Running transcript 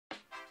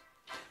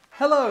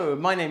Hello,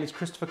 my name is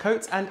Christopher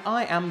Coates and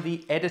I am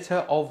the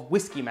editor of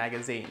Whisky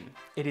Magazine.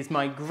 It is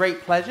my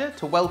great pleasure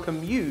to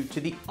welcome you to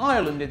the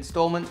Ireland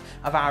instalment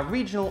of our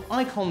regional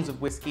Icons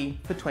of Whisky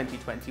for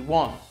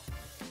 2021.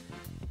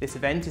 This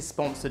event is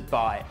sponsored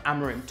by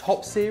Amarim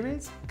Top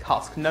Series,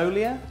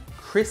 Casknolia,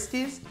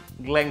 Christie's,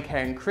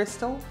 Glencairn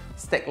Crystal,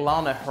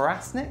 Steklana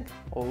Hrasnik,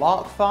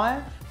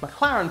 Larkfire,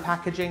 McLaren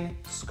Packaging,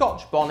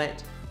 Scotch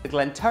Bonnet, the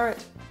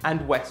Glenturret and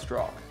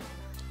Westrock.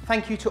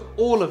 Thank you to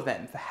all of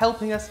them for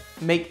helping us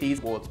make these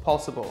awards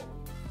possible.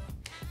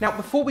 Now,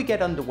 before we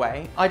get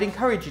underway, I'd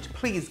encourage you to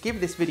please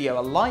give this video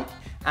a like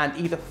and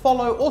either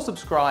follow or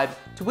subscribe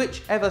to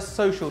whichever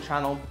social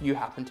channel you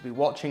happen to be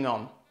watching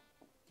on.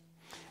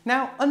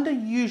 Now, under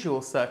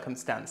usual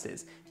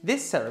circumstances,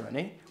 this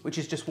ceremony, which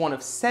is just one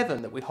of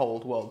 7 that we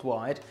hold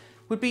worldwide,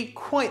 would be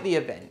quite the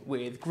event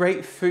with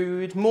great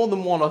food, more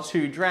than 1 or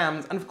 2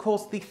 drams, and of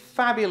course the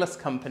fabulous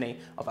company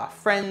of our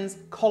friends,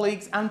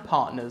 colleagues and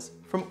partners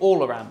from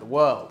all around the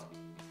world.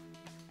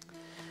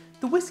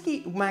 The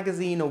Whisky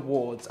Magazine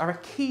Awards are a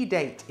key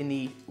date in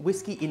the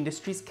whisky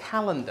industry's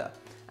calendar,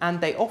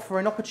 and they offer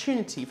an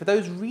opportunity for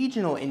those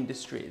regional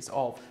industries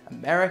of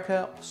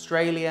America,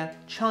 Australia,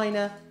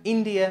 China,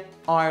 India,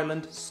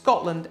 Ireland,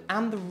 Scotland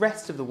and the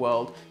rest of the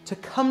world to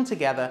come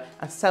together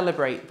and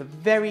celebrate the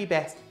very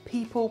best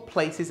people,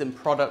 places and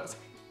products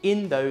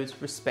in those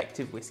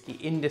respective whisky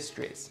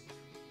industries.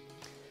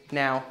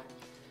 Now,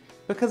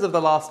 because of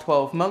the last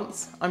 12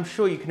 months, I'm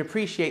sure you can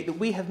appreciate that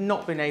we have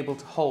not been able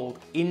to hold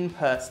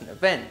in-person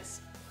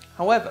events.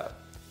 However,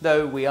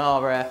 though we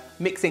are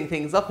mixing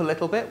things up a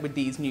little bit with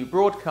these new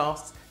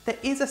broadcasts, there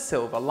is a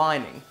silver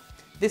lining.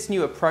 This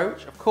new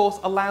approach, of course,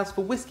 allows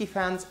for whisky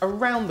fans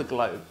around the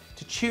globe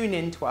to tune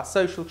in to our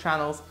social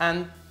channels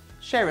and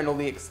share in all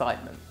the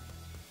excitement.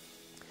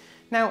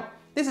 Now,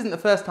 this isn't the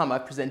first time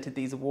I've presented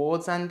these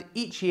awards, and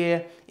each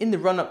year, in the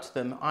run-up to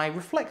them, I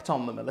reflect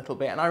on them a little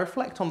bit, and I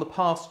reflect on the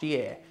past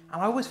year, and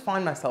I always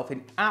find myself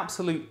in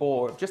absolute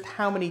awe of just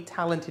how many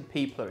talented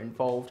people are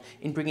involved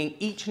in bringing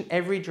each and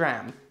every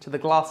dram to the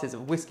glasses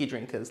of whisky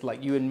drinkers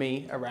like you and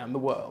me around the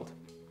world.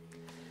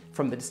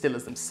 From the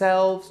distillers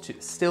themselves, to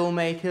the still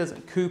makers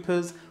and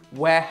coopers,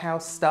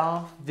 warehouse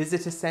staff,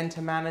 visitor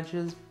centre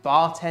managers,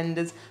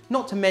 bartenders,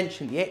 not to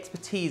mention the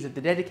expertise of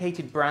the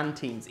dedicated brand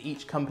teams at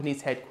each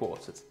company's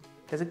headquarters.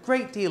 There's a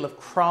great deal of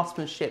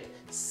craftsmanship,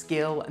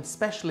 skill and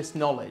specialist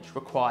knowledge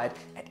required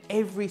at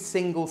every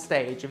single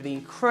stage of the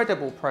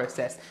incredible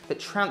process that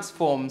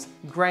transforms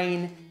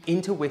grain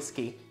into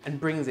whisky and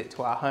brings it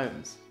to our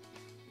homes.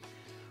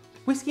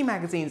 Whisky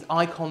Magazine's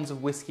Icons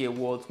of Whisky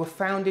Awards were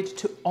founded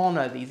to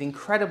honour these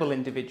incredible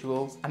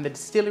individuals and the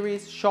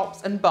distilleries,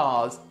 shops and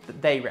bars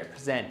that they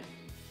represent.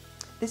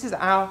 This is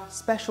our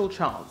special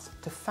chance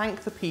to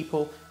thank the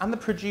people and the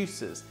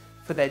producers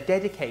for their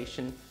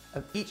dedication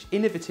of each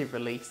innovative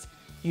release,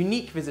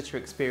 unique visitor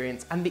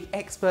experience and the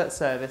expert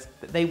service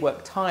that they work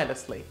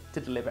tirelessly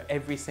to deliver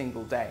every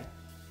single day.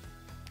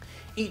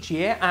 Each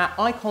year, our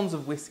Icons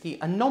of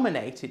Whisky are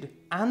nominated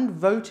and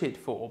voted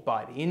for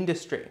by the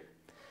industry.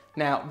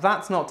 Now,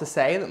 that's not to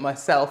say that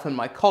myself and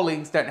my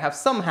colleagues don't have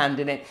some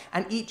hand in it,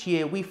 and each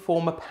year we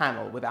form a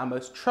panel with our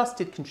most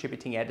trusted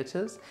contributing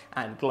editors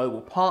and global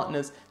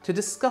partners to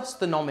discuss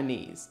the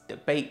nominees,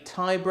 debate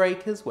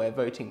tiebreakers where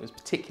voting was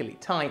particularly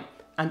tight,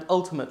 and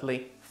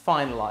ultimately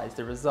finalise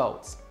the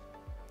results.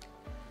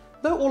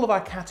 Though all of our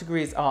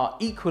categories are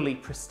equally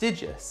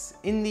prestigious,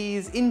 in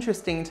these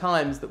interesting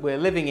times that we're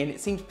living in,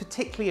 it seems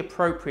particularly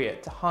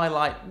appropriate to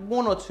highlight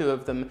 1 or 2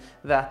 of them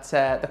that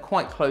are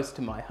quite close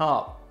to my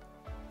heart.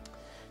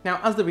 Now,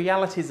 as the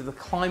realities of the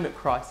climate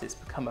crisis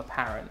become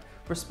apparent,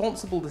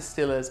 responsible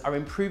distillers are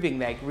improving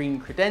their green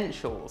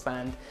credentials,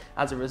 and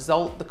as a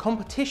result, the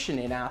competition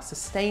in our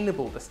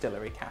sustainable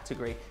distillery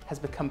category has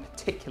become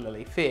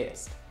particularly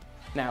fierce.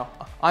 Now,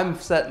 I'm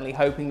certainly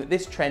hoping that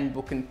this trend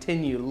will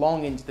continue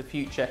long into the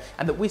future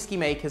and that whisky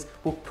makers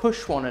will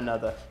push one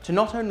another to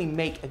not only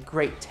make a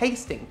great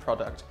tasting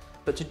product,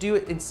 but to do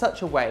it in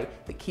such a way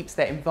that keeps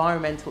their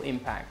environmental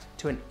impact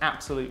to an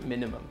absolute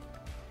minimum.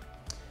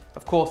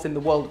 Of course, in the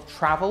world of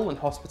travel and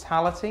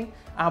hospitality,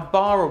 our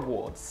bar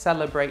awards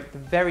celebrate the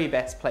very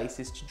best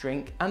places to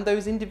drink and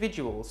those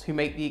individuals who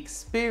make the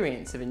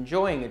experience of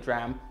enjoying a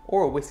dram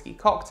or a whisky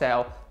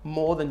cocktail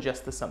more than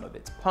just the sum of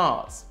its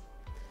parts.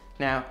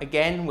 Now,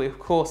 again, we of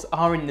course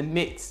are in the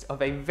midst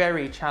of a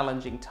very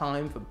challenging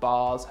time for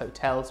bars,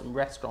 hotels and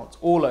restaurants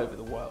all over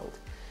the world,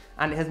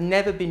 and it has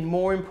never been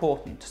more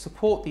important to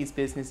support these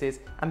businesses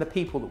and the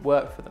people that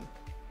work for them.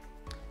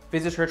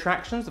 Visitor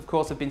attractions, of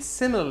course, have been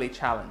similarly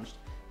challenged,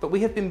 but we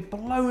have been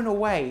blown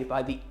away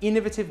by the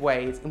innovative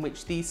ways in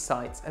which these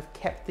sites have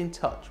kept in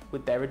touch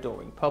with their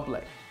adoring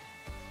public.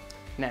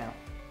 Now,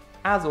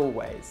 as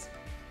always,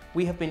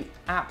 we have been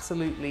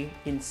absolutely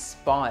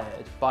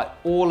inspired by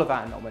all of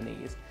our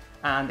nominees,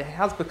 and it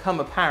has become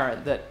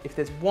apparent that if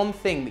there's one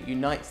thing that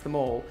unites them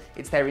all,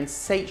 it's their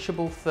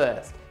insatiable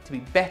thirst to be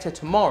better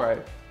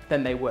tomorrow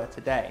than they were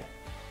today.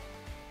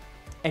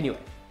 Anyway,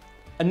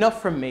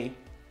 enough from me.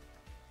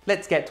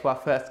 Let's get to our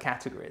first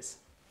categories.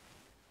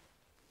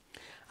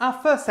 Our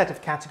first set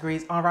of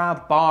categories are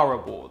our bar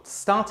awards,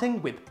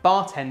 starting with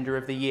Bartender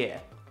of the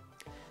Year.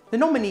 The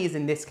nominees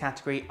in this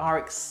category are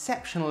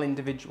exceptional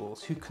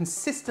individuals who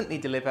consistently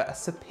deliver a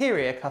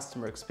superior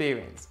customer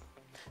experience.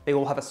 They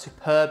all have a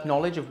superb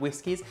knowledge of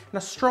whiskies and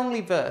are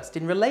strongly versed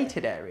in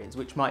related areas,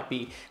 which might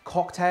be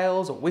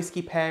cocktails or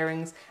whiskey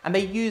pairings, and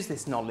they use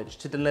this knowledge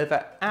to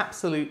deliver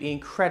absolutely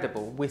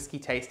incredible whiskey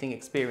tasting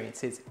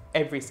experiences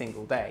every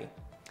single day.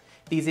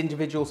 These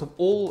individuals have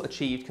all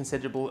achieved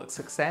considerable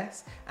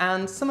success,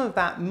 and some of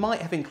that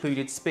might have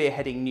included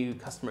spearheading new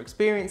customer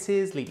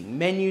experiences, leading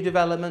menu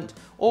development,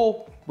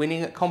 or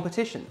winning at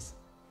competitions.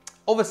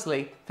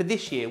 Obviously, for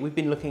this year, we've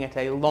been looking at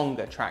a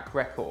longer track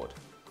record.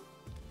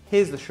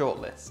 Here's the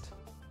shortlist.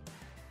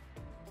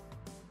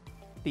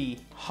 The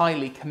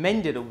highly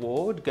commended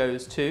award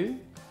goes to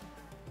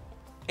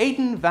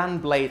Aidan Van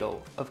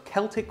Bladel of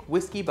Celtic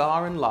Whisky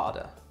Bar and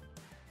Larder.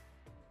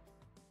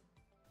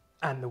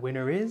 And the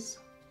winner is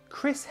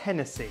Chris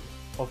Hennessy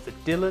of the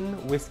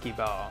Dillon Whisky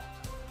Bar.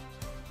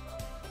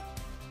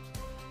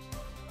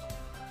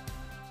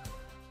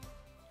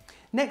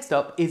 Next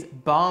up is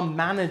Bar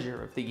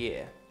Manager of the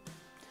Year.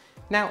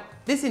 Now,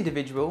 this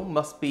individual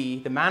must be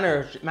the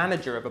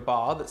manager of a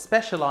bar that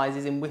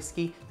specialises in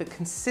whiskey that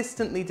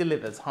consistently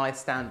delivers high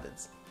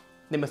standards.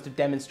 They must have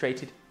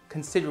demonstrated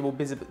considerable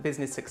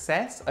business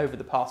success over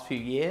the past few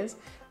years,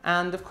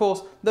 and of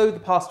course, though the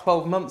past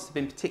 12 months have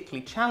been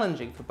particularly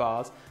challenging for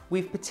bars,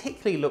 we've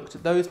particularly looked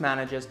at those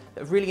managers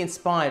that have really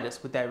inspired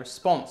us with their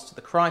response to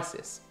the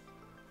crisis.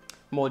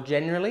 More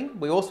generally,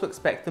 we also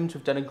expect them to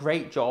have done a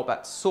great job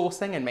at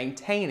sourcing and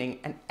maintaining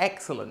an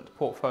excellent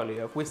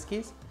portfolio of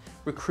whiskies,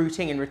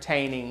 recruiting and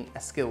retaining a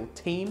skilled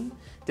team,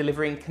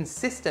 delivering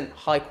consistent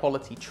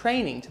high-quality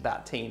training to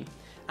that team,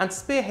 and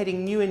spearheading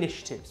new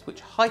initiatives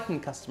which heighten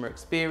customer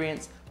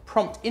experience,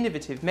 prompt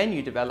innovative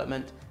menu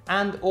development,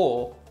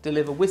 and/or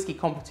deliver whiskey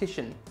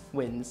competition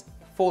wins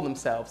for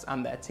themselves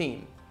and their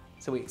team.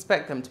 So we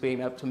expect them to be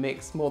able to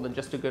mix more than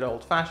just a good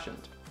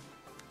old-fashioned.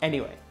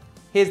 Anyway,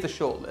 here's the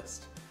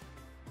shortlist.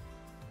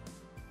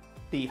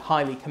 The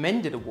highly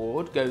commended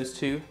award goes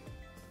to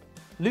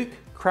Luke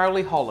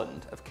Crowley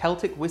Holland of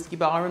Celtic Whisky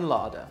Bar and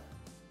Larder.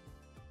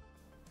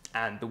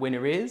 And the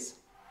winner is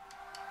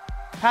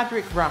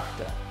Padraig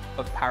Rafter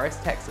of Paris,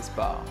 Texas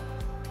Bar.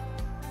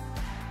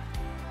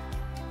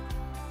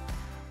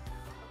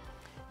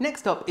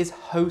 Next up is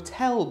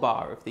Hotel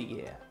Bar of the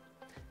Year.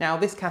 Now,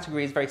 this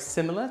category is very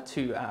similar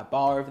to our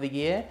Bar of the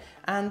Year,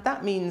 and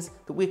that means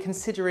that we're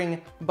considering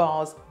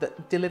bars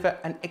that deliver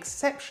an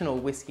exceptional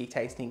whiskey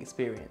tasting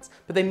experience,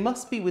 but they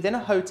must be within a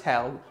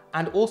hotel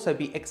and also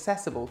be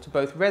accessible to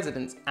both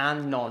residents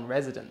and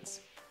non-residents.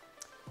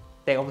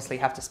 They obviously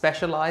have to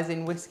specialise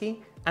in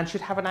whiskey and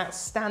should have an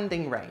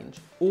outstanding range.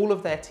 All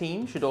of their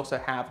team should also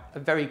have a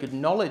very good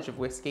knowledge of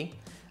whiskey,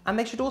 and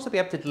they should also be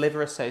able to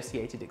deliver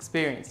associated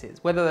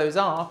experiences, whether those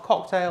are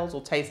cocktails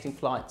or tasting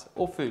flights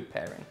or food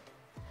pairing.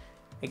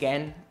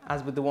 Again,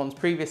 as with the ones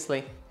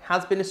previously,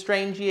 has been a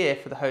strange year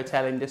for the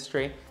hotel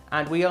industry,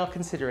 and we are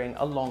considering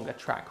a longer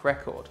track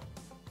record.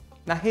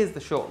 Now here's the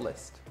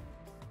shortlist.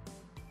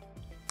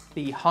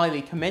 The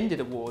highly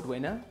commended award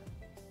winner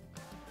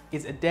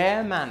is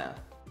Adair Manor,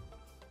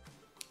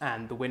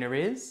 and the winner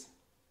is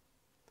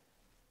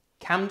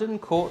Camden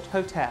Court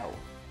Hotel.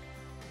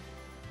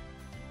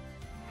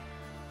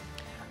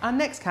 Our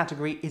next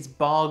category is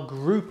Bar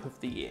Group of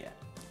the Year.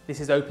 This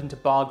is open to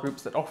bar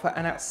groups that offer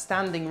an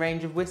outstanding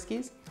range of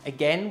whiskies.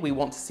 Again, we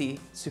want to see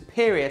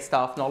superior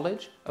staff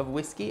knowledge of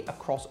whiskey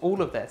across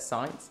all of their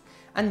sites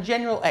and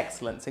general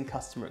excellence in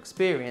customer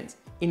experience,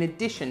 in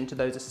addition to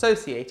those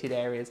associated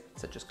areas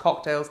such as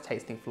cocktails,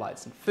 tasting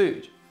flights and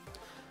food.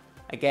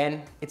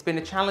 Again, it's been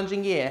a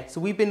challenging year, so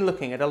we've been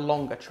looking at a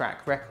longer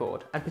track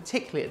record, and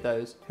particularly at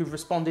those who've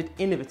responded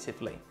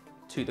innovatively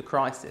to the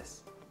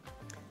crisis.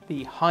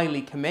 The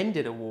highly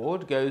commended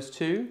award goes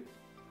to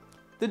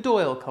the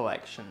Doyle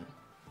Collection.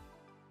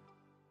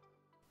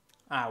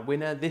 Our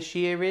winner this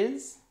year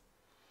is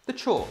the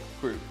Chalk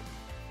Group.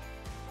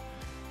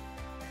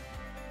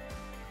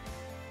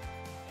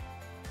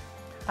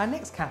 Our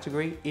next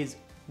category is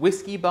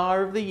Whisky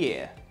Bar of the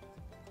Year.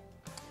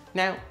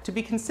 Now, to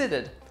be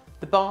considered,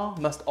 the bar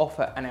must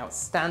offer an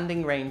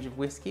outstanding range of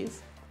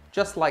whiskies,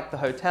 just like the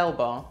hotel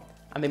bar,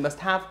 and they must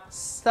have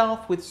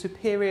staff with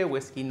superior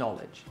whiskey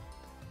knowledge.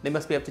 They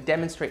must be able to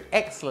demonstrate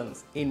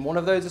excellence in one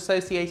of those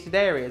associated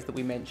areas that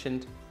we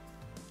mentioned,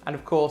 and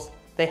of course,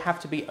 they have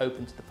to be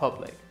open to the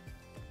public.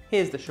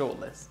 Here's the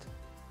shortlist.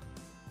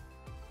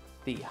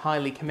 The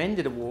highly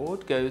commended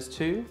award goes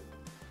to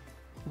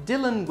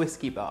Dillon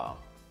Whisky Bar,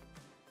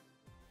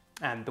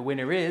 and the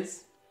winner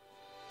is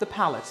the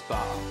Palace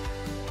Bar.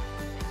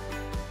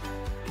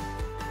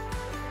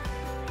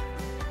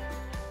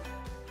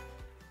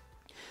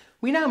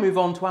 We now move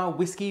on to our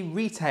Whisky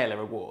Retailer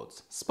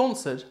Awards,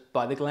 sponsored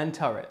by the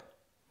Glenturret.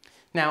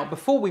 Now,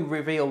 before we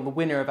reveal the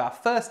winner of our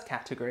first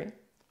category,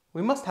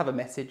 we must have a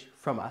message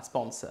from our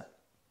sponsor.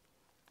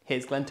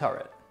 Here's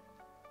Glenturret.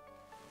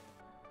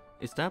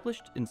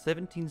 Established in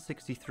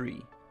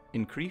 1763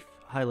 in Crieff,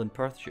 Highland,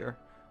 Perthshire,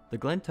 The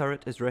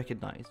Glenturret is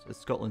recognised as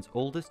Scotland's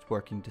oldest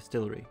working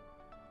distillery.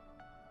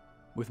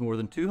 With more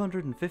than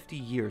 250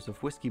 years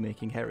of whisky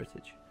making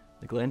heritage,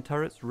 the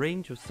Glenturret's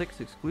range of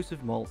 6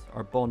 exclusive malts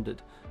are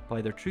bonded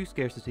by their true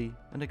scarcity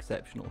and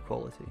exceptional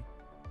quality.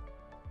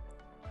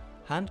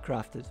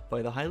 Handcrafted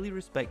by the highly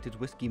respected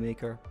whisky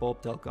maker Bob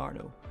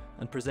Dalgarno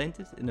and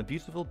presented in a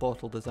beautiful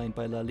bottle designed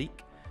by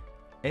Lalique,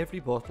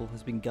 every bottle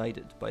has been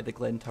guided by the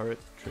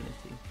Glenturret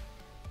Trinity: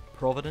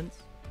 provenance,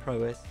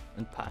 prowess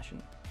and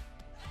passion.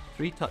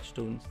 3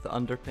 touchstones that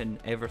underpin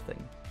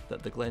everything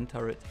that the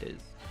Glenturret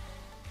is.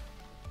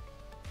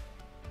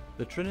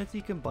 The Trinity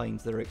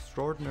combines their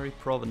extraordinary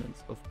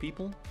provenance of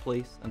people,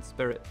 place and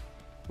spirit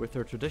with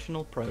their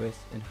traditional prowess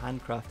in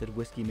handcrafted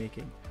whisky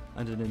making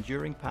and an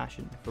enduring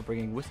passion for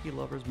bringing whisky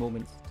lovers'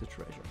 moments to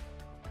treasure.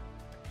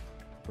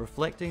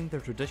 Reflecting their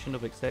tradition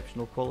of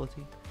exceptional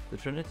quality, the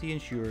Trinity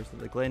ensures that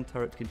the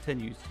Glenturret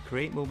continues to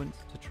create moments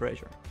to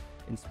treasure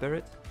in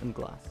spirit and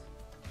glass.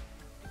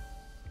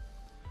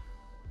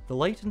 The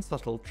light and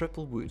subtle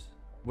triple wood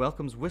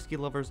welcomes whisky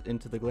lovers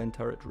into the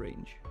Glenturret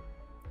range.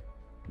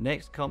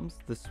 Next comes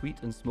the sweet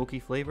and smoky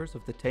flavours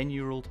of the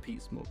 10-year-old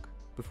peat smoke,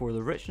 before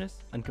the richness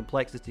and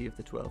complexity of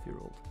the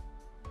 12-year-old.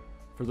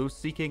 For those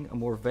seeking a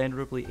more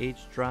venerably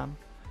aged dram,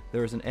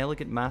 there is an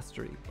elegant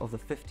mastery of the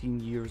 15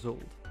 years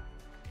old.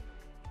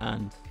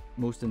 And,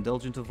 most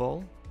indulgent of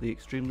all, the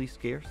extremely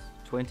scarce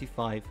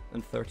 25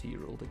 and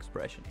 30-year-old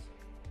expressions.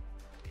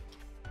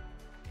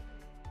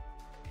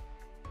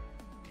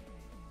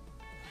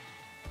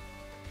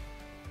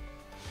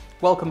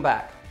 Welcome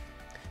back.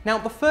 Now,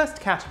 the first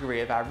category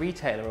of our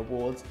retailer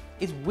awards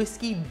is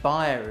Whisky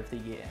Buyer of the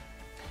Year.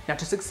 Now,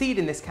 to succeed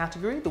in this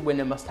category, the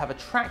winner must have a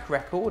track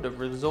record of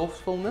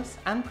resourcefulness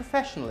and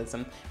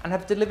professionalism and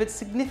have delivered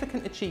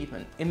significant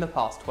achievement in the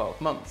past 12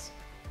 months.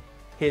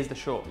 Here's the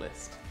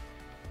shortlist.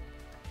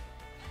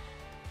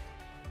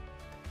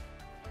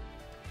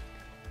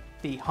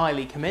 The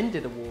highly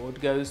commended award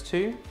goes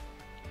to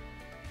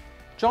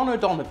John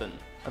O'Donovan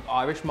of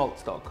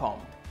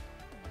IrishMalts.com.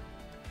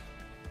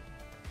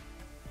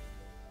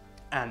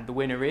 And the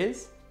winner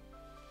is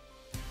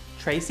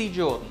Tracy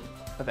Jordan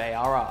of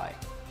ARI.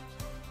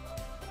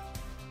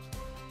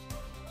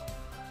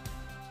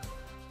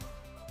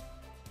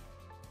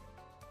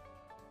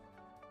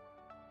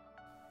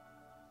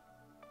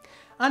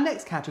 Our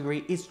next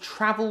category is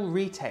Travel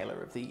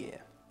Retailer of the Year.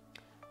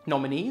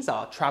 Nominees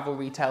are travel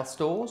retail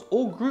stores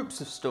or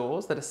groups of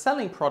stores that are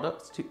selling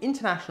products to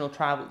international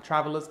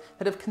travellers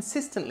that have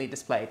consistently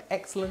displayed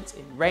excellence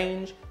in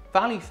range,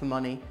 value for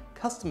money,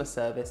 customer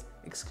service,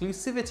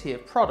 exclusivity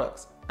of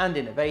products and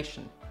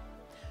innovation.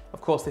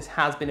 Of course, this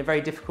has been a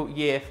very difficult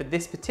year for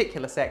this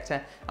particular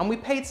sector, and we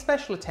paid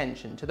special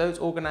attention to those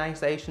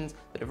organisations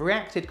that have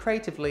reacted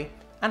creatively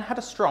and had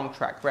a strong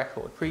track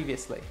record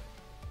previously.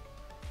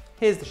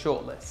 Here's the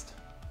shortlist.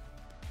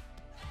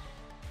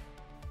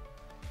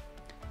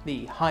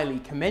 The highly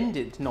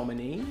commended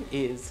nominee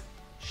is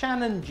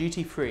Shannon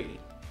Duty Free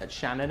at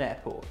Shannon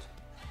Airport.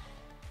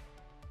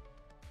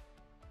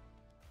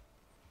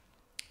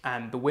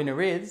 And the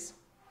winner is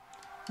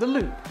The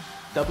Loop,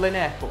 Dublin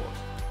Airport,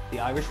 the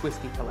Irish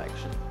Whisky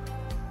Collection.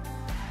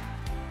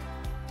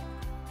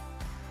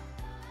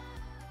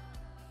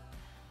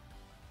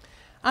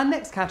 Our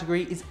next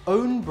category is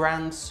Own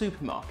Brand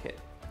Supermarket.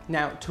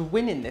 Now, to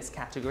win in this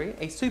category,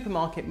 a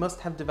supermarket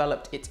must have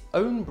developed its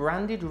own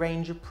branded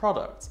range of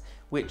products,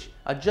 which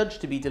are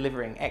judged to be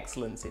delivering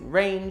excellence in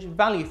range,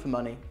 value for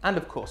money, and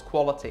of course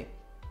quality.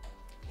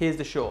 Here's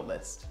the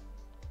shortlist.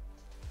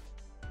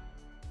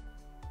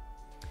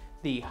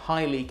 The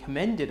highly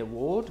commended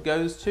award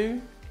goes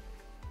to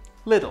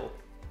Lidl.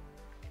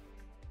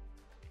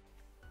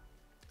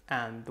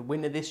 And the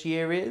winner this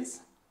year is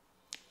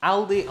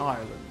Aldi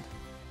Ireland.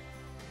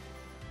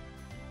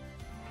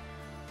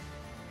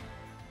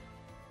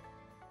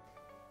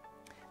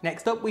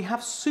 Next up, we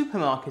have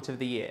Supermarket of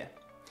the Year.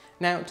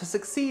 Now, to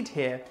succeed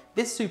here,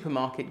 this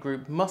supermarket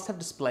group must have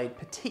displayed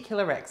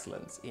particular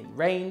excellence in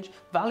range,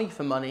 value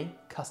for money,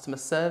 customer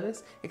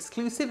service,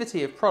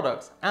 exclusivity of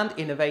products, and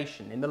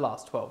innovation in the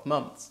last 12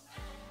 months.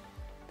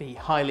 The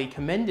highly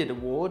commended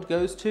award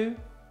goes to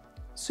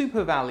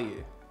Super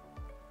Value.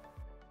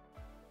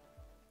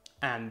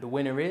 And the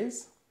winner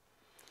is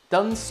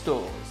Dunnes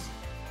Stores.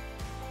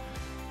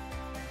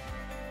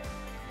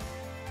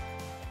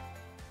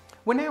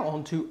 We're now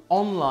on to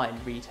Online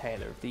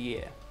Retailer of the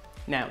Year.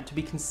 Now, to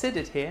be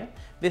considered here,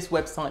 this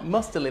website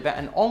must deliver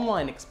an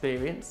online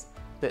experience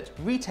that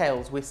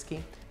retails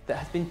whisky that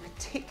has been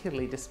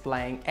particularly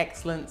displaying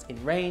excellence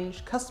in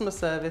range, customer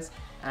service,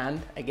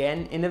 and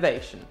again,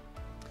 innovation.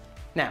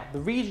 Now,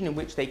 the region in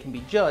which they can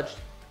be judged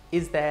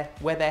is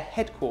where their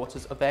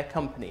headquarters of their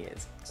company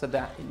is, so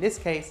that in this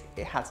case,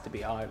 it has to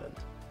be Ireland.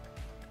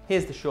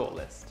 Here's the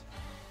shortlist.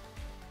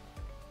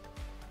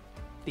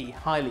 The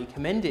highly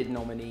commended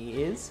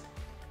nominee is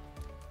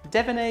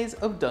Devonays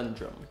of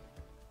Dundrum.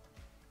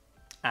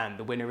 And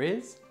the winner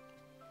is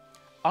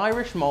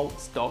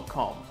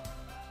IrishMalts.com.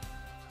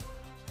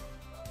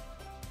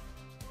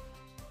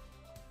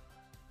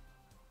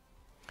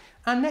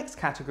 Our next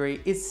category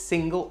is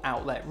single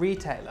outlet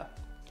retailer.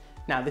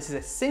 Now this is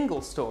a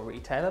single store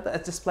retailer that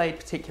has displayed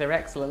particular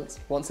excellence,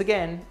 once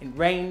again, in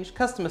range,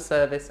 customer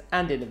service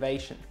and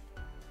innovation.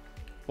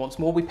 Once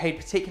more, we paid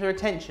particular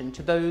attention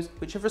to those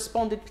which have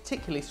responded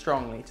particularly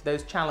strongly to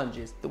those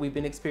challenges that we've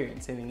been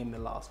experiencing in the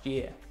last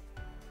year.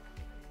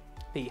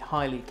 The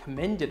highly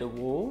commended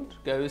award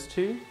goes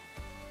to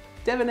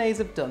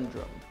Devonays of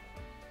Dundrum.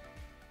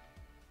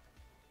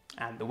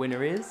 And the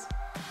winner is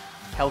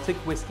Celtic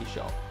Whisky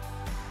Shop.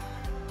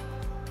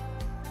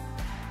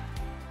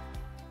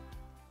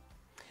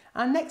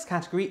 Our next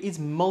category is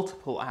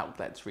multiple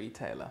outlets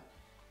retailer.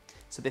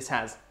 So this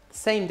has the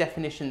same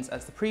definitions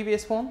as the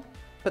previous one,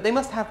 but they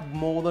must have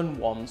more than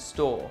one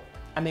store,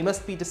 and they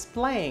must be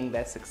displaying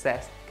their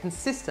success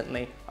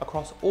consistently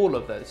across all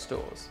of those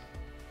stores.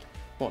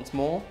 Once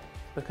more,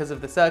 because of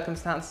the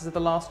circumstances of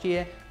the last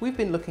year, we've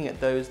been looking at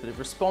those that have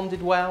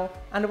responded well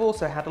and have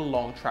also had a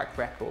long track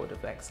record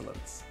of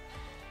excellence.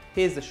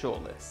 Here's the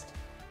shortlist.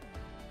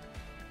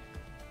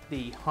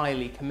 The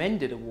highly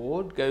commended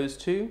award goes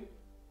to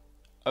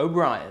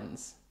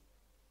O'Brien's.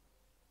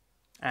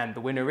 And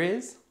the winner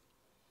is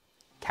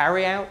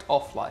Carry Out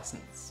Off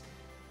License.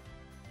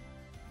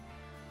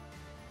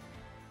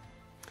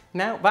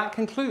 Now that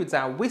concludes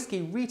our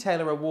Whisky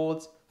Retailer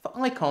Awards for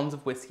Icons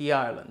of Whisky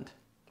Ireland,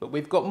 but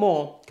we've got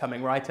more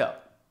coming right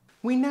up.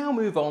 We now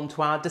move on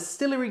to our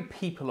Distillery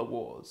People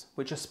Awards,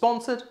 which are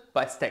sponsored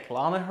by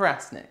Steklana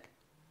Hrastnik.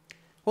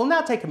 We'll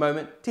now take a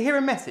moment to hear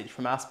a message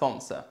from our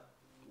sponsor.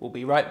 We'll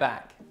be right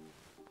back.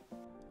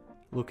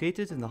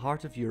 Located in the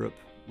heart of Europe,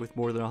 with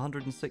more than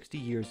 160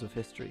 years of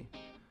history,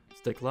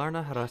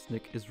 Steklana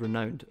Hrastnik is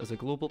renowned as a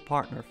global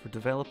partner for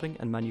developing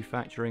and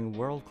manufacturing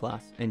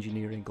world-class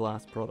engineering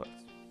glass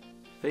products.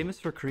 Famous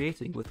for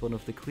creating with one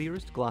of the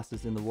clearest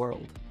glasses in the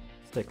world,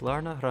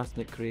 Steklana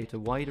Hrastnik create a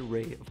wide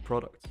array of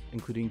products,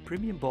 including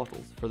premium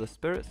bottles for the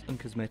spirits and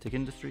cosmetic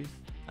industries,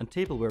 and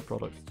tableware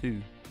products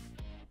too.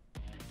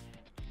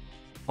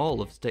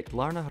 All of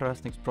Steklana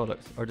Hrastnik's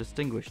products are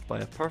distinguished by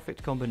a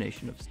perfect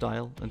combination of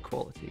style and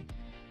quality,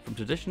 from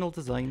traditional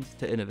designs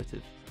to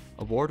innovative,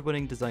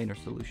 award-winning designer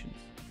solutions.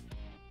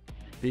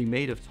 Being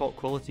made of top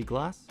quality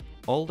glass,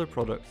 all their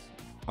products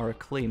are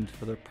acclaimed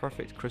for their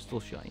perfect crystal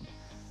shine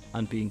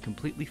and being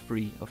completely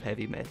free of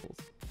heavy metals.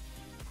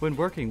 When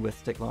working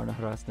with Steklana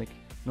Hrastnik,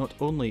 not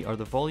only are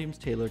the volumes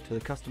tailored to the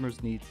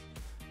customer's needs,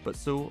 but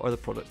so are the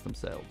products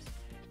themselves.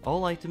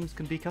 All items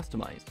can be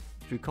customized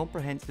through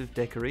comprehensive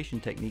decoration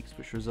techniques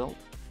which result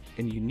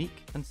in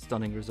unique and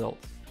stunning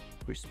results,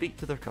 which speak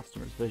to their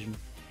customer's vision.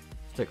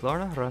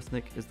 Steklana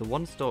Hrastnik is the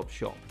one-stop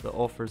shop that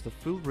offers a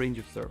full range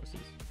of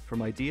services,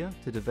 from idea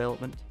to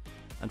development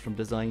and from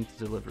design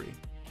to delivery,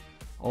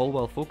 all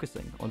while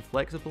focusing on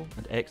flexible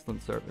and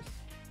excellent service,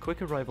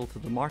 quick arrival to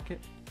the market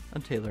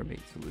and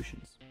tailor-made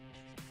solutions.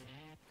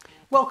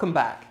 Welcome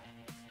back.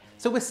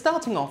 So we're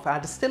starting off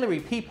our Distillery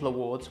People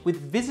Awards with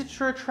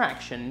Visitor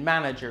Attraction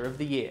Manager of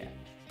the Year.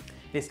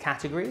 This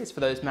category is for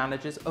those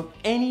managers of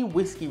any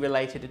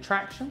whisky-related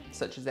attraction,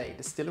 such as a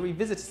distillery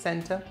visitor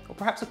centre or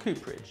perhaps a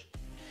cooperage.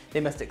 They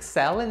must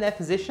excel in their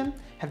position,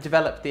 have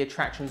developed the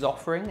attraction's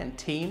offering and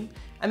team,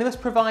 and they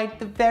must provide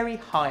the very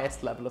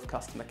highest level of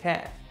customer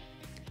care.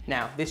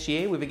 Now, this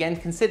year we've again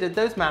considered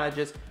those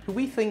managers who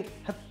we think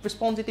have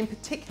responded in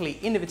particularly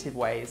innovative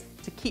ways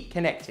to keep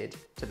connected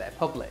to their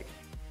public.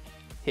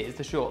 Here's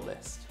the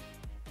shortlist.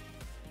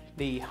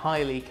 The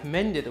highly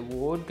commended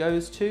award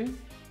goes to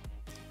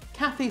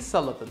Kathy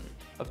Sullivan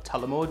of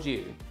Tullamore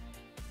Dew.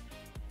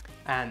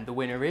 And the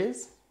winner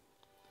is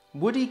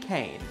Woody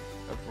Kane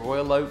of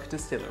Royal Oak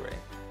Distillery.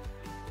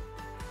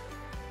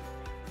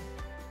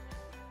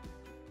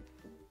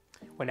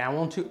 We're now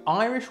on to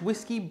Irish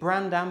Whisky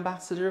Brand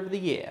Ambassador of the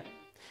Year.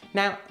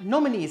 Now,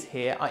 nominees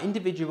here are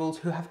individuals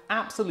who have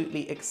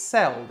absolutely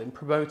excelled in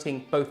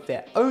promoting both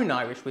their own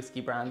Irish whisky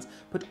brands,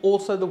 but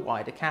also the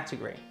wider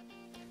category.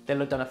 They'll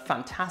have done a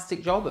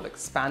fantastic job of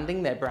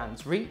expanding their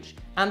brand's reach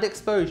and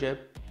exposure,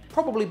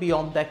 probably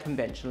beyond their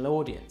conventional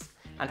audience,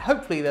 and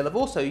hopefully they'll have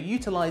also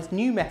utilised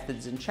new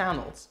methods and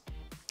channels.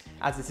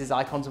 As this is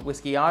Icons of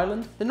Whisky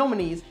Ireland, the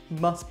nominees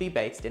must be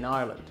based in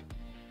Ireland.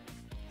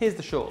 Here's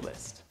the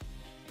shortlist.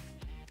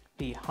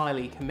 The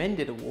highly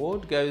commended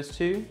award goes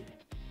to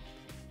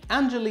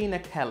Angelina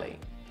Kelly,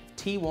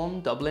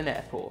 T1 Dublin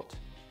Airport.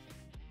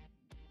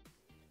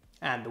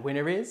 And the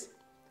winner is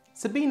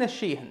Sabina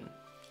Sheehan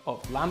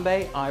of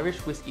Lambay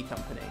Irish Whisky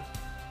Company.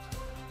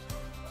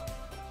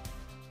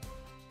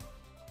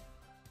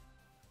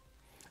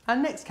 Our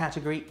next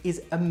category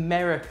is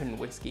American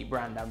Whisky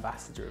Brand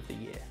Ambassador of the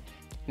Year.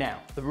 Now,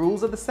 the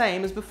rules are the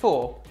same as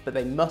before, but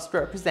they must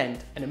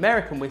represent an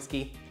American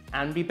whisky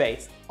and be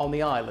based on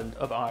the island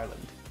of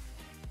Ireland.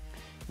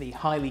 The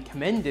highly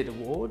commended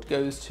award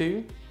goes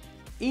to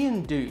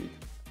Ian Doog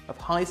of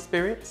High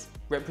Spirits,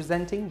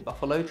 representing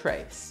Buffalo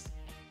Trace.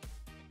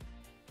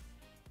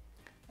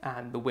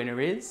 And the winner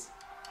is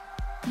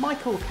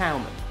Michael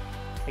Cowman,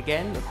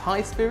 again of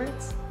High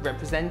Spirits,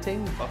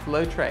 representing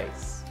Buffalo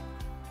Trace.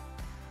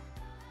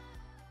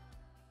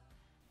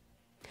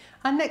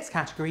 Our next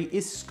category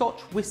is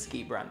Scotch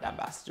Whisky Brand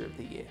Ambassador of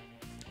the Year.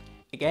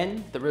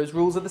 Again, the rose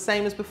rules are the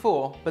same as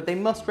before, but they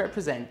must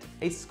represent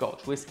a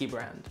Scotch whisky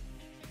brand.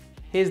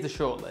 Here's the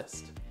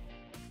shortlist.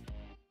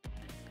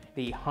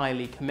 The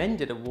highly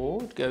commended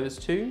award goes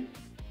to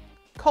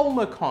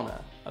Colm O'Connor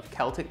of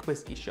Celtic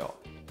Whisky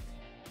Shop.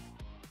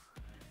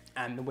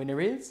 And the winner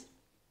is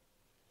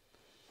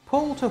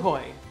Paul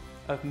Tahoy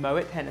of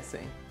Moet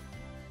Hennessy.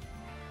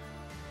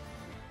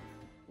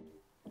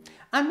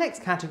 Our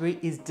next category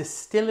is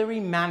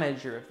Distillery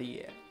Manager of the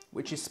Year,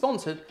 which is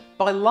sponsored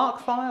by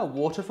Larkfire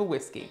Water for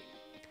Whiskey.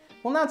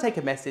 We'll now take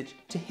a message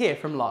to hear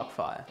from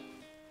Larkfire.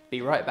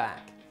 Be right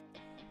back.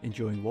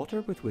 Enjoying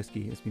water with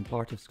whisky has been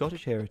part of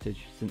Scottish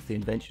heritage since the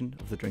invention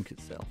of the drink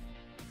itself.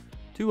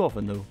 Too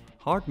often though,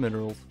 hard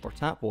minerals or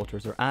tap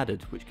waters are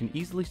added which can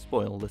easily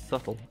spoil this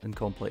subtle and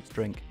complex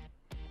drink.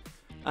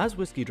 As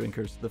whisky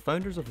drinkers, the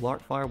founders of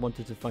Larkfire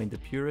wanted to find the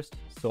purest,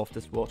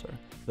 softest water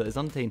that is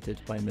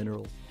untainted by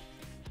minerals.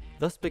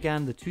 Thus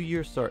began the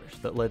 2-year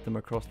search that led them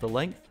across the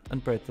length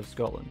and breadth of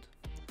Scotland.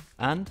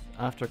 And,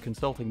 after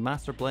consulting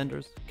master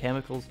blenders,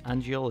 chemicals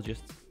and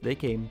geologists, they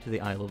came to the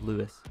Isle of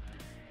Lewis.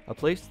 A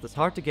place that's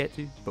hard to get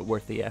to, but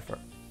worth the effort.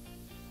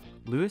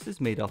 Lewis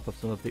is made up of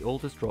some of the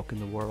oldest rock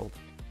in the world,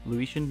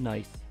 Lewisian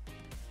gneiss.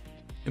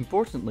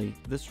 Importantly,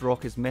 this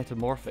rock is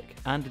metamorphic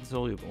and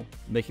insoluble,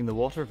 making the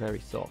water very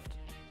soft.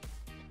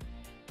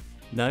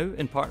 Now,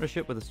 in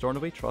partnership with the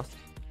Stornoway Trust,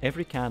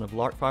 every can of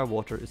Larkfire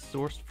water is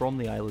sourced from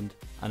the island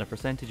and a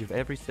percentage of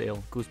every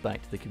sale goes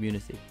back to the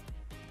community.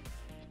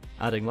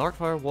 Adding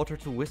Larkfire water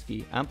to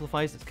whisky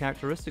amplifies its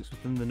characteristics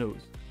within the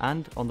nose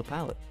and on the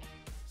palate,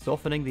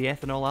 softening the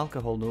ethanol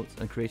alcohol notes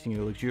and creating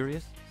a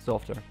luxurious,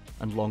 softer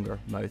and longer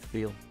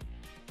mouthfeel.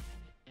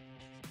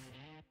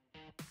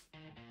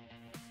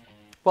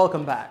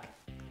 Welcome back.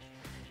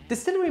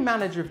 Distillery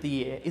Manager of the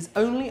Year is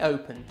only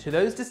open to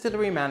those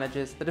distillery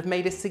managers that have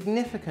made a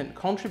significant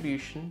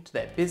contribution to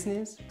their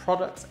business,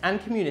 products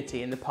and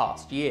community in the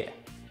past year.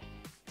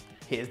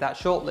 Here's that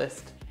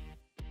shortlist.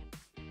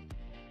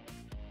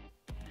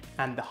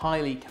 And the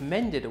highly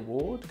commended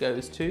award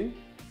goes to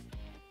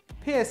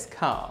Pierce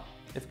Carr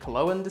of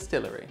Cullowen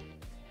Distillery.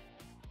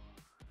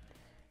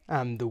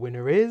 And the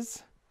winner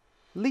is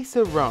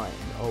Lisa Ryan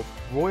of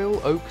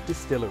Royal Oak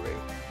Distillery.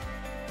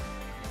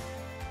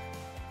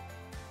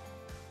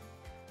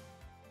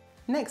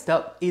 Next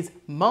up is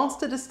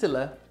Master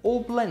Distiller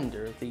or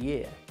Blender of the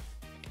Year.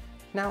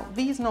 Now,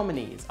 these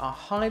nominees are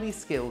highly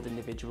skilled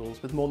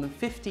individuals with more than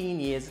 15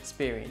 years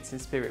experience in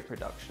spirit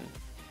production.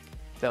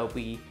 They'll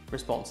be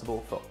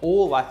responsible for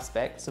all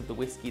aspects of the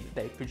whisky that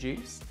they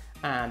produce,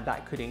 and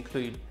that could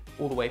include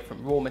all the way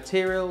from raw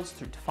materials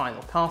through to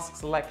final cask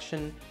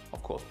selection,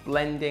 of course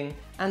blending,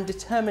 and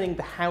determining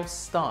the house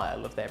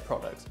style of their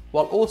products,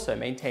 while also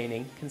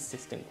maintaining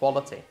consistent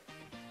quality.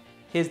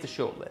 Here's the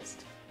shortlist.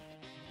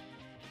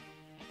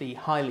 The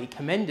highly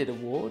commended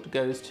award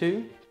goes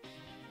to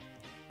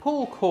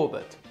Paul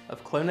Corbett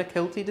of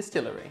Clonakilty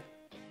Distillery.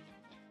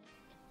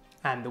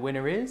 And the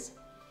winner is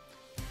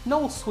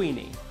Noel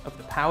Sweeney of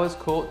the Powers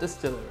Court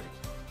Distillery.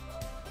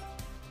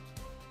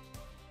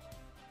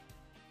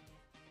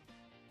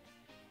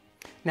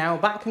 Now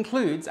that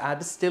concludes our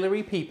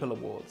Distillery People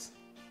Awards,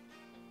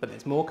 but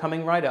there's more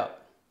coming right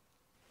up.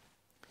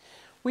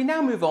 We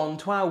now move on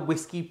to our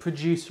Whisky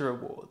Producer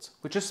Awards,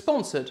 which are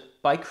sponsored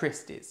by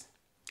Christie's.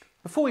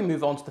 Before we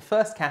move on to the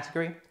first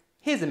category,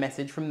 here's a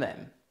message from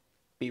them.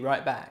 Be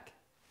right back.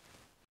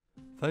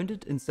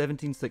 Founded in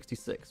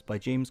 1766 by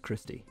James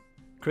Christie,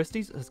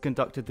 Christie's has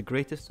conducted the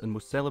greatest and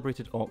most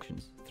celebrated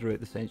auctions throughout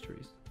the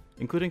centuries,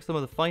 including some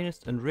of the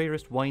finest and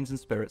rarest wines and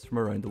spirits from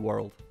around the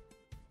world.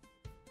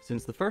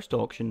 Since the first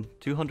auction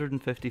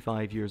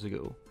 255 years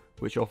ago,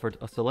 which offered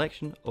a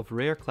selection of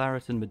rare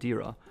claret and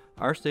Madeira,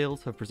 our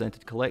sales have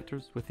presented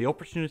collectors with the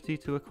opportunity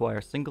to acquire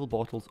single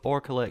bottles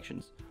or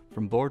collections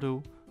from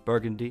Bordeaux,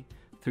 Burgundy,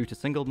 through to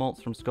single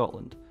malts from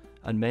Scotland,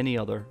 and many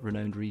other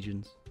renowned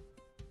regions.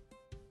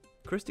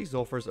 Christie's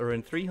offers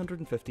around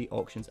 350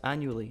 auctions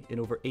annually in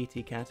over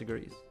 80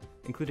 categories,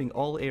 including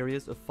all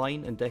areas of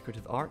fine and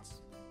decorative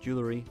arts,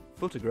 jewellery,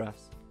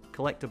 photographs,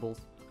 collectibles,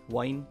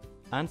 wine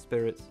and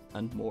spirits,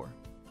 and more.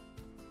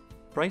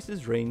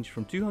 Prices range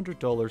from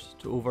 $200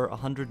 to over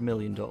 $100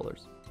 million.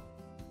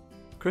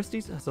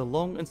 Christie's has a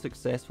long and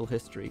successful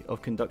history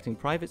of conducting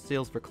private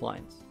sales for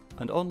clients,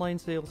 and online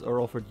sales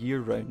are offered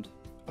year-round,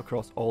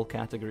 across all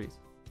categories.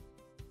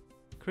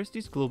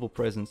 Christie's global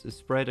presence is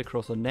spread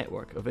across a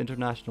network of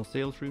international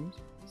sales rooms,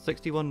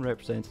 61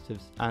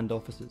 representatives and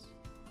offices.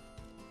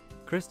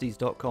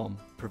 Christie's.com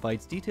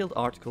provides detailed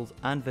articles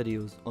and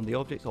videos on the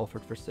objects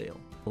offered for sale,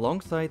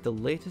 alongside the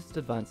latest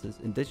advances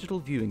in digital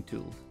viewing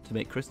tools to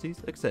make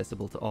Christie's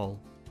accessible to all.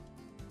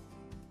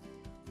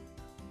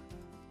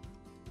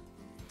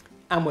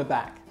 And we're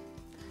back.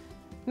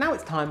 Now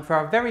it's time for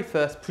our very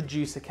first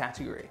producer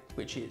category,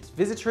 which is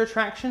Visitor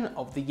Attraction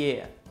of the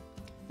Year.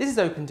 This is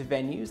open to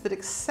venues that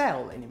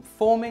excel in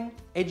informing,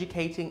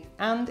 educating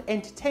and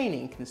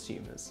entertaining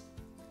consumers.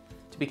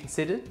 To be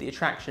considered, the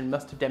attraction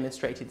must have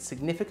demonstrated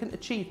significant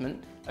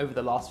achievement over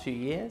the last few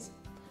years,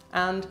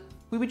 and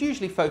we would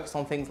usually focus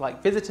on things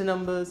like visitor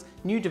numbers,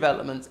 new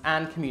developments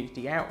and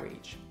community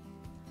outreach.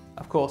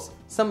 Of course,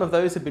 some of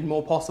those have been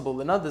more possible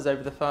than others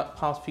over the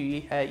past few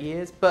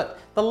years, but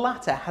the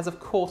latter has of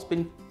course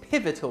been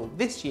pivotal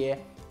this year,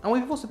 and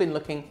we've also been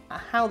looking at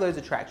how those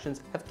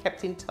attractions have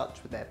kept in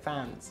touch with their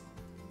fans.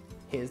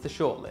 Here's the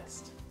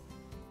shortlist.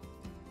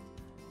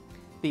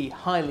 The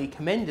highly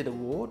commended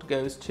award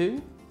goes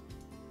to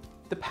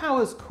the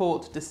Powers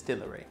Court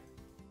Distillery.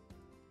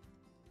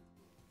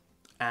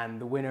 And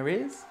the winner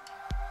is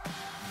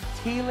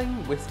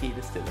Teeling Whisky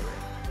Distillery.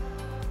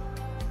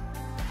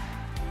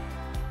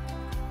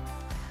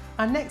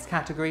 Our next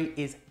category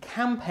is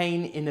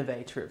Campaign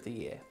Innovator of the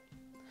Year.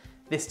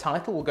 This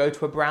title will go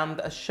to a brand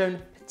that has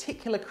shown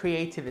particular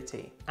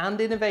creativity and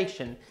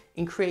innovation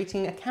in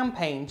creating a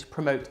campaign to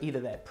promote either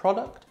their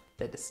product,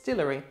 their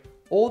distillery,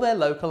 or their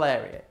local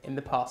area in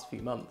the past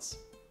few months.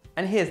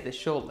 And here's this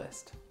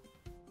shortlist.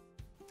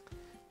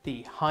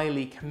 The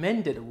highly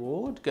commended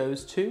award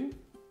goes to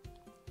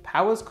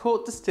Powers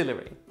Court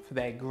Distillery for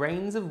their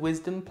Grains of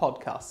Wisdom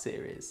podcast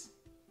series.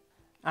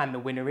 And the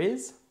winner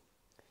is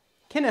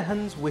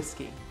Kinahan's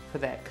Whisky for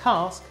their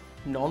Cask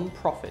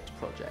non-profit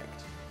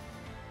project.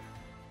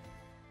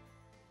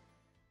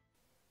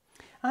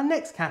 Our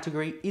next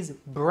category is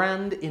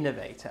Brand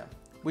Innovator,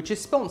 which is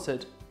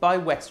sponsored by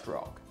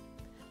Westrock.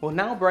 We'll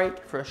now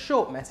break for a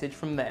short message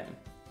from them.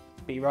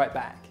 Be right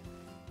back.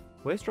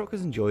 Westrock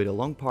has enjoyed a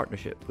long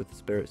partnership with the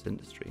spirits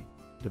industry,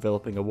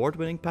 developing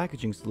award-winning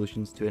packaging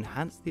solutions to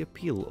enhance the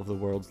appeal of the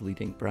world's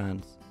leading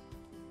brands.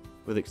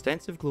 With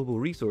extensive global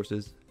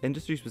resources,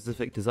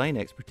 industry-specific design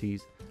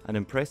expertise, and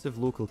impressive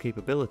local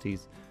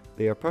capabilities,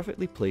 they are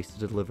perfectly placed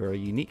to deliver a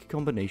unique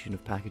combination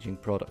of packaging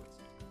products.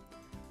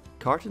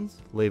 Cartons,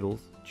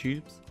 labels,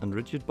 tubes, and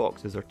rigid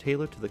boxes are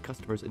tailored to the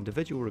customer's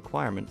individual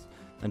requirements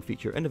and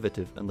feature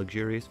innovative and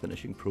luxurious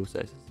finishing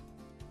processes.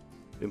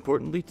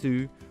 Importantly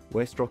too,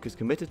 Westrock is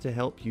committed to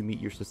help you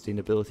meet your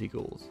sustainability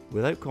goals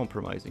without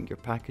compromising your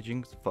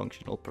packaging's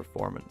functional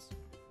performance.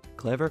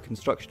 Clever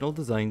constructional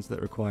designs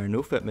that require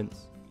no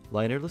fitments,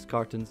 linerless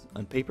cartons,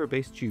 and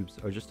paper-based tubes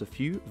are just a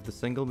few of the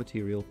single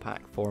material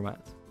pack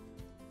formats.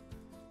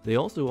 They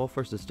also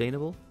offer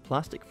sustainable,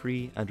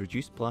 plastic-free and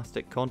reduced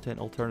plastic content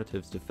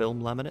alternatives to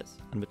film laminates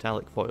and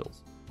metallic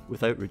foils,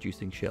 without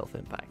reducing shelf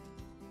impact.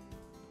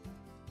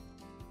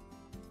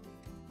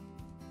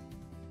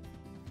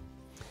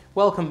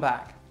 Welcome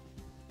back.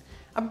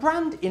 A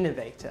brand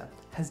innovator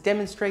has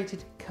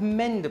demonstrated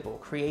commendable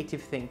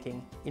creative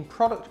thinking in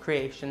product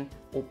creation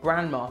or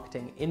brand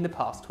marketing in the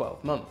past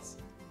 12 months.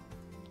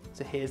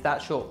 So here's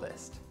that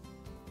shortlist.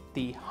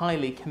 The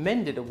highly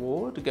commended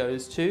award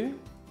goes to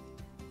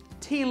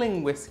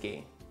Teeling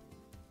Whisky,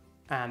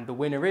 and the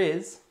winner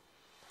is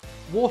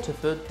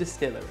Waterford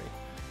Distillery.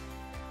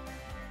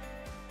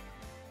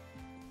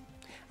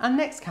 Our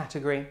next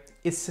category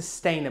is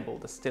Sustainable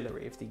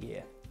Distillery of the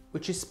Year,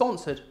 which is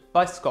sponsored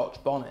by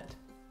Scotch Bonnet.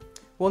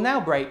 We'll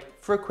now break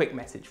for a quick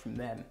message from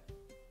them.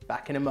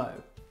 Back in a mo.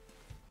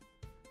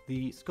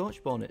 The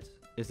Scotch Bonnet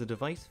is a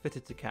device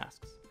fitted to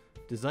casks,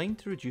 designed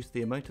to reduce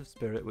the amount of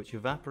spirit which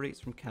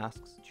evaporates from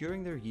casks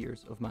during their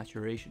years of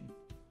maturation.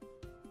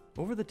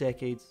 Over the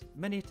decades,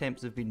 many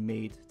attempts have been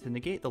made to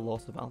negate the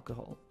loss of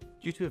alcohol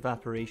due to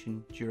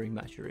evaporation during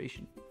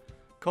maturation,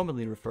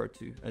 commonly referred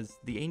to as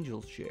the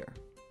angel's share.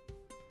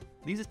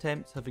 These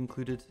attempts have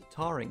included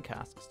tarring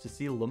casks to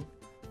seal them,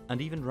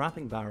 and even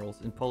wrapping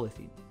barrels in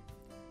polythene.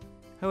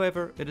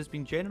 However, it has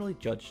been generally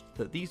judged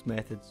that these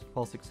methods,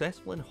 while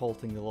successful in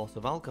halting the loss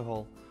of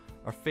alcohol,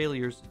 are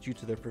failures due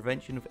to their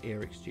prevention of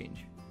air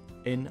exchange,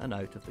 in and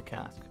out of the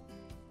cask.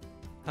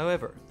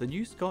 However, the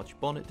new Scotch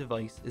Bonnet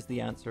device is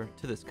the answer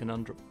to this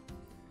conundrum.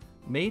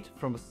 Made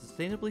from a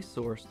sustainably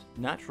sourced,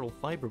 natural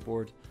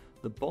fiberboard,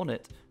 the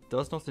bonnet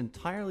does not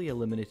entirely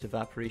eliminate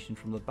evaporation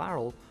from the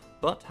barrel,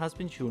 but has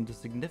been shown to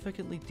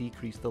significantly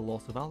decrease the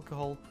loss of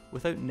alcohol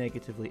without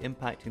negatively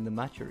impacting the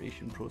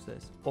maturation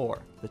process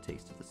or the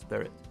taste of the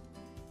spirit.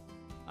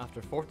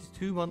 After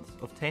 42 months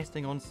of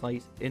testing on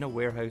site in a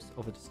warehouse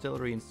of a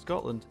distillery in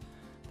Scotland,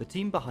 the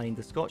team behind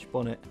the Scotch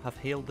Bonnet have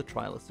hailed the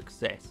trial a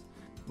success,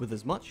 with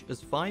as much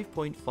as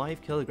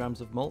 5.5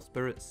 kilograms of malt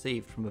spirit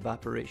saved from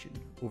evaporation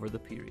over the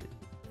period.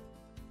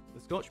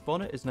 The Scotch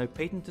Bonnet is now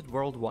patented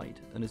worldwide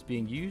and is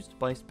being used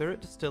by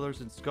spirit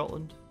distillers in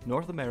Scotland,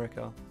 North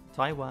America,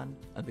 Taiwan,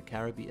 and the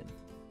Caribbean.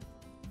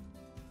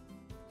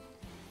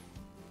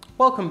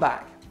 Welcome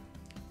back.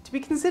 To be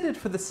considered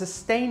for the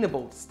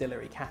Sustainable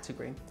Distillery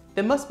category,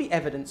 there must be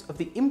evidence of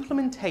the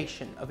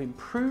implementation of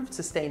improved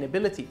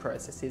sustainability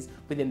processes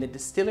within the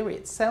distillery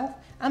itself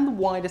and the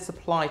wider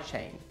supply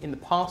chain in the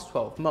past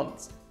 12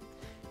 months.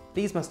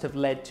 These must have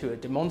led to a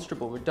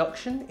demonstrable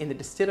reduction in the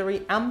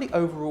distillery and the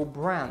overall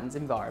brand's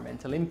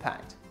environmental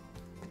impact.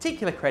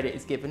 Particular credit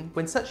is given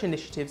when such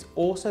initiatives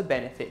also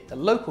benefit the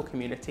local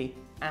community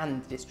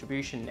and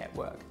distribution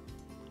network.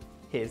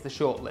 Here's the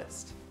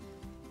shortlist.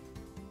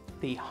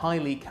 The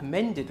highly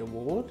commended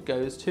award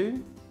goes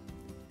to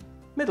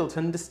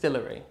Middleton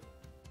Distillery,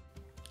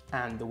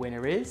 and the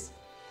winner is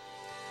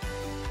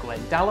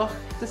Glendalough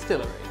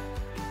Distillery.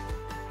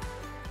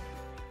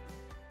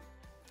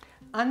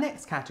 Our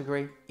next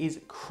category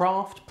is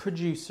Craft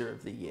Producer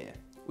of the Year,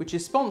 which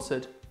is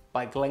sponsored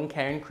by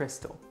Glencairn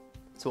Crystal.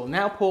 So we'll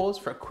now pause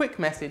for a quick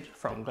message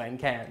from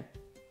Glencairn.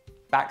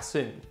 Back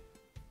soon.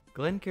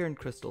 Glencairn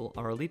Crystal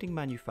are a leading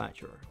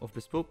manufacturer of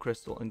bespoke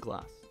crystal and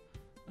glass,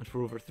 and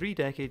for over 3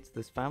 decades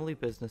this family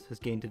business has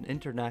gained an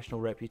international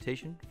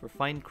reputation for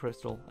fine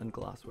crystal and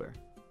glassware.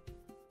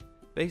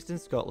 Based in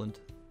Scotland,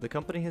 the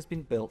company has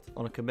been built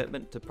on a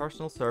commitment to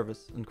personal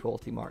service and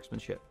quality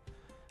marksmanship,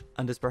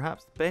 and is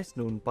perhaps best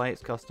known by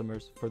its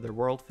customers for their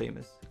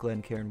world-famous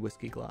Glencairn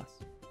whisky glass.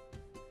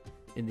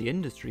 In the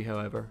industry,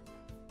 however,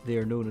 they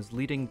are known as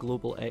leading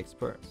global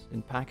experts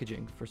in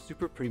packaging for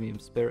super premium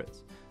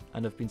spirits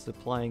and have been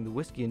supplying the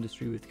whisky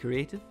industry with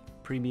creative,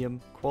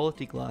 premium,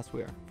 quality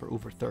glassware for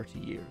over 30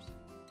 years.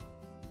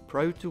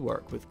 Proud to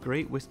work with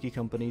great whisky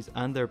companies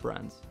and their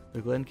brands,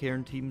 the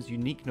Glencairn team's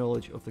unique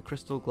knowledge of the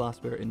crystal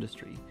glassware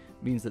industry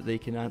means that they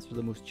can answer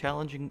the most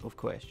challenging of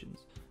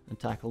questions and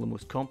tackle the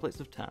most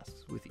complex of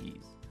tasks with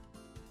ease.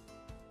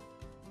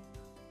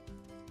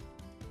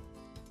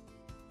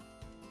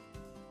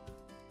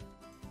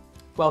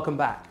 Welcome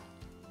back.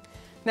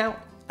 Now,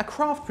 a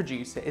craft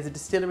producer is a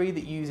distillery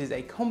that uses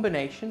a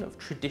combination of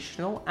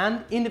traditional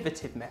and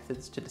innovative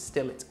methods to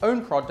distill its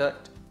own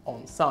product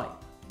on site.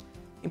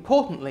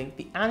 Importantly,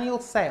 the annual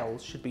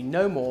sales should be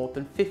no more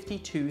than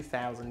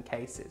 52,000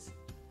 cases.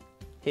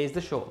 Here's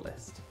the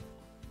shortlist.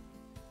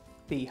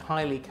 The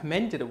highly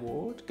commended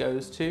award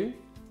goes to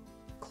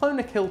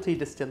Clonakilty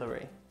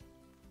Distillery.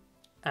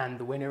 And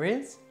the winner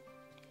is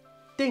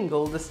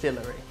Dingle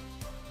Distillery.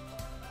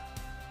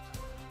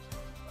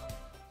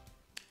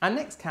 Our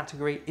next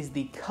category is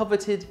the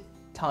coveted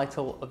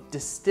title of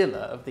Distiller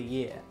of the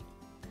Year.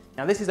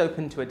 Now this is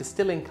open to a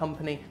distilling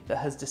company that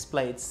has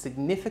displayed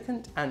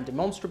significant and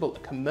demonstrable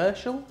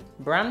commercial,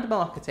 brand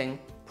marketing,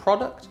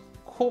 product,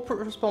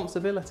 corporate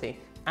responsibility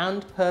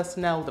and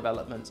personnel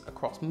developments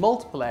across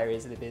multiple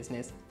areas of the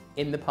business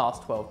in the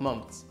past 12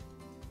 months.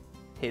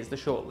 Here's the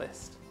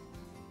shortlist.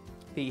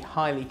 The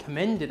highly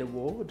commended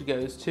award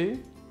goes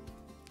to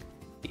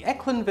the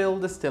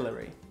Ecklandville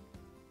Distillery.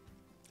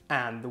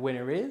 And the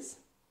winner is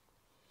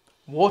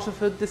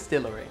Waterford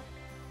Distillery.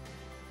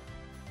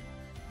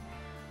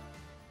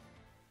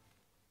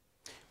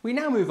 We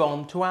now move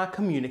on to our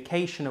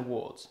Communication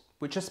Awards,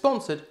 which are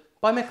sponsored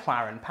by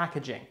McLaren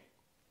Packaging.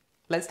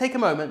 Let's take a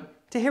moment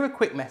to hear a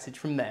quick message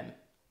from them.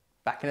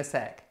 Back in a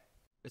sec.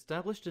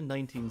 Established in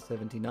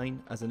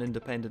 1979 as an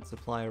independent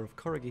supplier of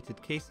corrugated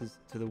cases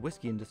to the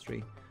whisky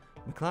industry,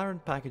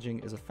 McLaren Packaging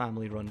is a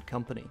family-run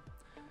company.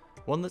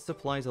 One that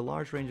supplies a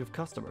large range of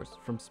customers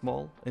from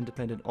small,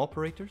 independent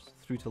operators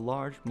through to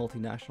large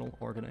multinational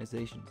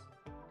organisations.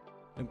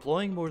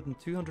 Employing more than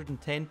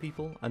 210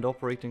 people and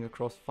operating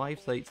across 5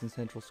 sites in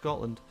central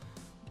Scotland,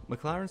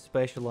 McLaren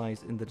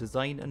specialise in the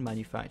design and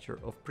manufacture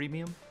of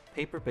premium,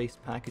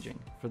 paper-based packaging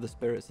for the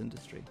spirits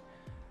industry,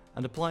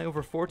 and apply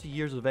over 40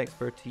 years of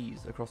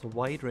expertise across a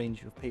wide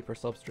range of paper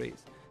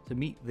substrates to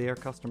meet their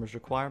customers'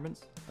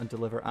 requirements and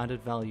deliver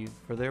added value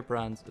for their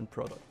brands and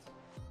products.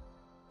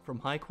 From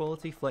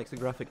high-quality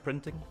flexographic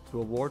printing to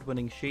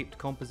award-winning shaped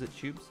composite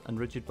tubes and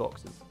rigid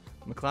boxes,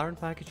 McLaren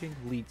Packaging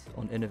leads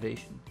on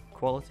innovation,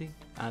 quality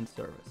and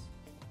service.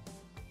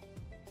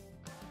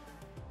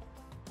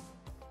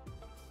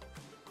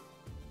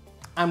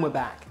 And we're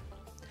back.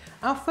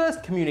 Our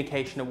first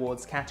Communication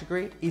Awards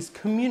category is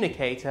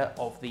Communicator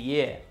of the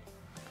Year.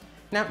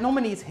 Now,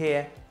 nominees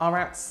here are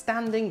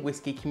outstanding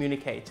whisky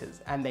communicators,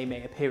 and they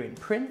may appear in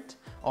print,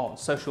 on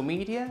social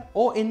media,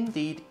 or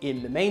indeed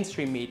in the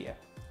mainstream media.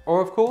 Or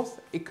of course,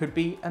 it could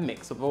be a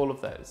mix of all of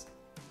those.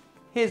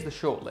 Here's the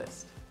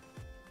shortlist.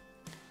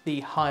 The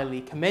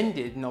highly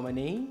commended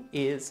nominee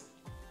is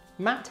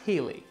Matt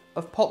Healy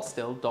of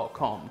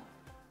potstill.com.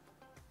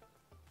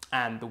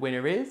 And the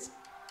winner is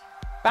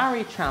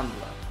Barry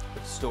Chandler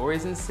of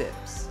Stories and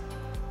Sips.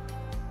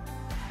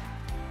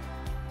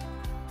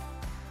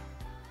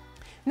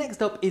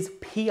 Next up is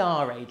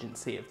PR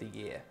Agency of the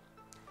Year.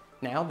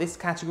 Now, this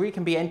category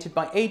can be entered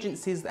by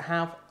agencies that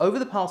have, over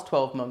the past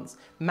 12 months,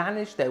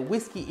 managed their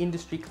whisky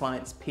industry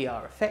clients'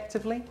 PR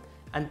effectively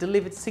and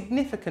delivered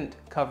significant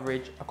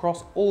coverage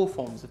across all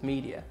forms of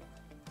media.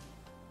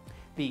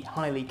 The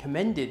highly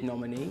commended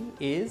nominee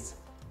is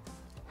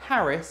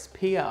Harris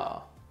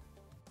PR.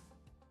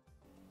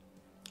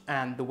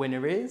 And the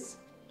winner is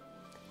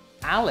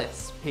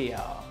Alice PR.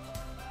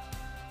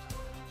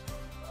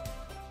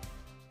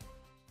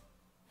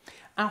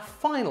 Our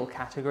final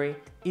category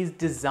is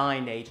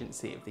Design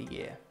Agency of the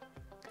Year.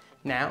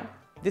 Now,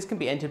 this can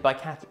be entered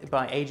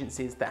by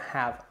agencies that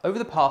have, over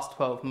the past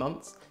 12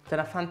 months, done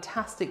a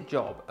fantastic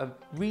job of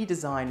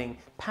redesigning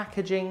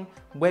packaging,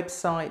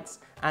 websites,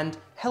 and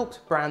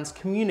helped brands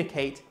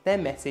communicate their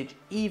message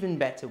even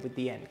better with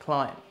the end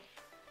client.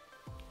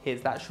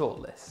 Here's that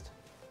shortlist.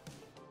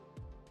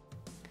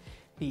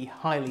 The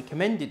highly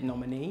commended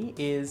nominee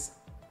is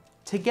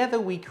Together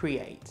We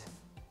Create.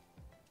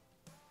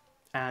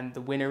 And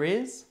the winner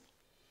is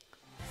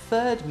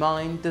Third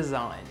Mind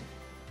Design.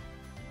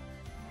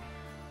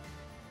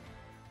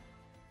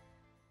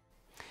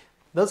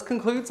 Thus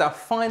concludes our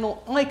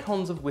final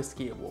Icons of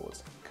Whisky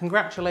Awards.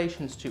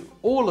 Congratulations to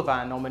all of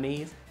our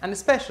nominees and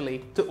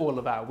especially to all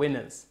of our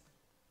winners.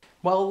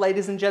 Well,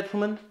 ladies and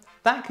gentlemen,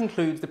 that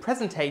concludes the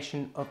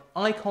presentation of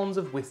Icons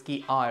of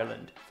Whisky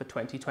Ireland for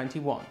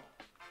 2021.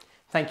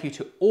 Thank you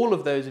to all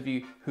of those of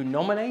you who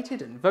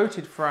nominated and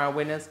voted for our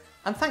winners,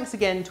 and thanks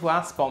again to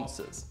our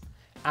sponsors: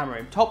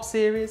 Amarim Top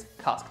Series,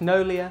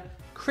 Casknolia,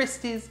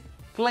 Christie's,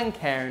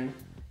 Glencairn,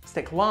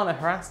 Steklana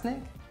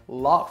Hrasnik,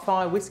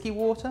 Larkfire Whisky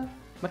Water,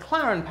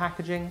 McLaren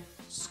Packaging,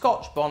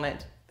 Scotch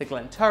Bonnet, the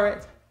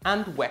Glenturret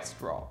and West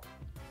Rock.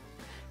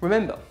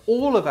 Remember,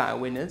 all of our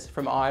winners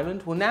from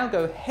Ireland will now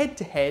go head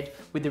to head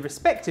with the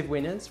respective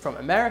winners from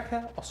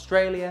America,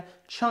 Australia,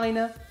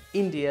 China,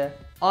 India,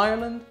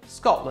 Ireland,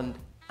 Scotland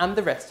and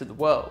the rest of the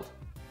world.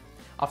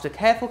 After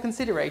careful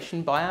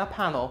consideration by our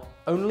panel,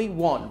 only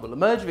one will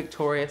emerge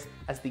victorious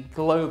as the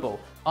global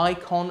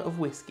icon of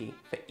whisky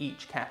for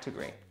each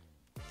category.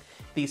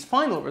 These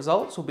final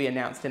results will be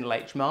announced in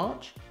late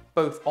March,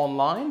 both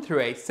online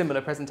through a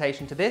similar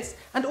presentation to this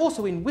and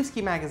also in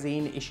Whisky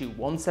Magazine issue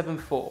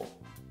 174.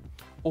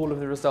 All of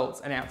the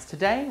results announced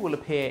today will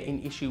appear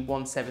in issue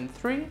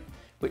 173,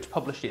 which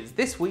publishes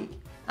this week,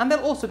 and they'll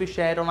also be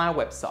shared on our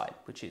website,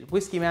 which is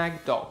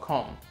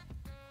whiskymag.com.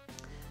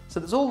 So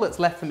that's all that's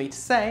left for me to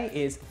say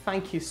is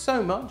thank you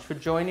so much for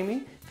joining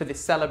me for this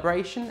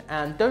celebration,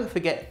 and don't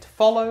forget to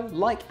follow,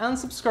 like and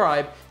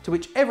subscribe to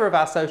whichever of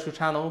our social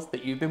channels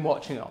that you've been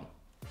watching on.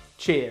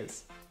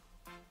 Cheers!